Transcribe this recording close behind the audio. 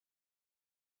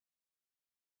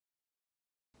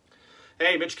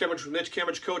Hey, Mitch Kemmich with Mitch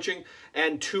Kemmich Coaching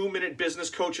and 2-Minute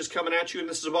Business Coaches coming at you, and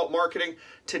this is about marketing.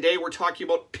 Today we're talking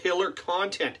about pillar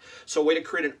content. So a way to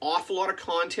create an awful lot of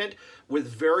content with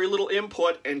very little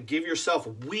input and give yourself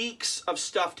weeks of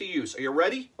stuff to use. Are you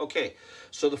ready? Okay,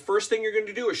 so the first thing you're going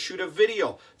to do is shoot a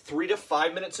video, 3 to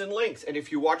 5 minutes in length. And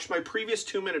if you watched my previous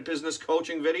 2-Minute Business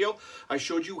Coaching video, I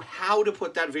showed you how to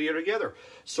put that video together.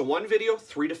 So one video,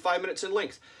 3 to 5 minutes in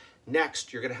length.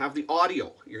 Next, you're going to have the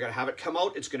audio. You're going to have it come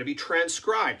out. It's going to be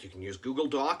transcribed. You can use Google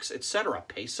Docs, etc.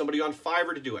 Pay somebody on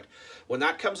Fiverr to do it. When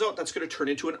that comes out, that's going to turn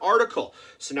into an article.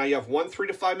 So now you have one 3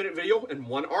 to 5 minute video and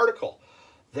one article.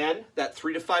 Then that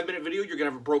 3 to 5 minute video, you're going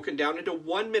to have it broken down into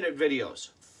 1-minute videos,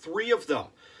 3 of them.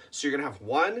 So you're going to have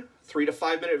one 3 to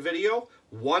 5 minute video,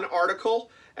 one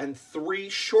article, and 3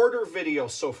 shorter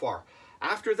videos so far.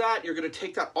 After that, you're going to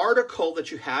take that article that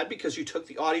you had because you took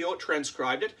the audio,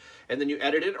 transcribed it, and then you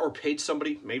edited it or paid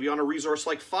somebody maybe on a resource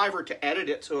like Fiverr to edit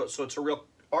it so it's a real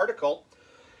article.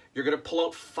 You're going to pull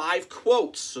out 5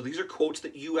 quotes. So these are quotes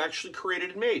that you actually created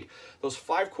and made. Those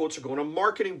 5 quotes are going on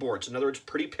marketing boards. In other words,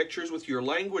 pretty pictures with your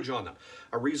language on them.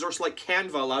 A resource like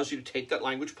Canva allows you to take that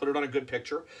language, put it on a good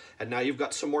picture, and now you've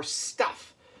got some more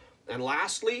stuff. And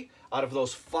lastly, out of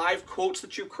those 5 quotes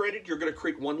that you've created, you're going to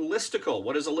create one listicle.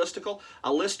 What is a listicle?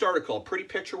 A list article, a pretty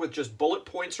picture with just bullet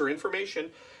points or information.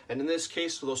 And in this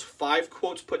case, those 5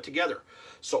 quotes put together.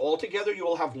 So altogether, you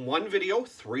will have one video,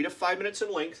 3 to 5 minutes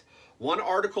in length, one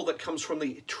article that comes from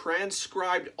the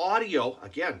transcribed audio.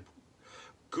 Again,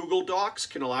 Google Docs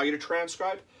can allow you to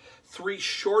transcribe. 3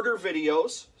 shorter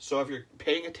videos. So if you're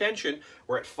paying attention,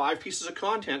 we're at 5 pieces of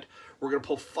content. We're going to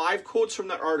pull 5 quotes from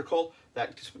that article.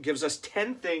 That gives us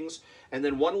 10 things, and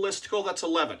then one listicle, that's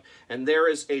 11. And there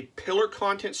is a pillar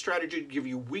content strategy to give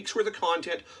you weeks worth of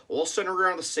content, all centered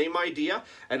around the same idea,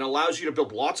 and allows you to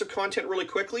build lots of content really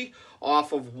quickly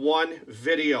off of one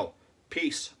video.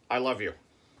 Peace. I love you.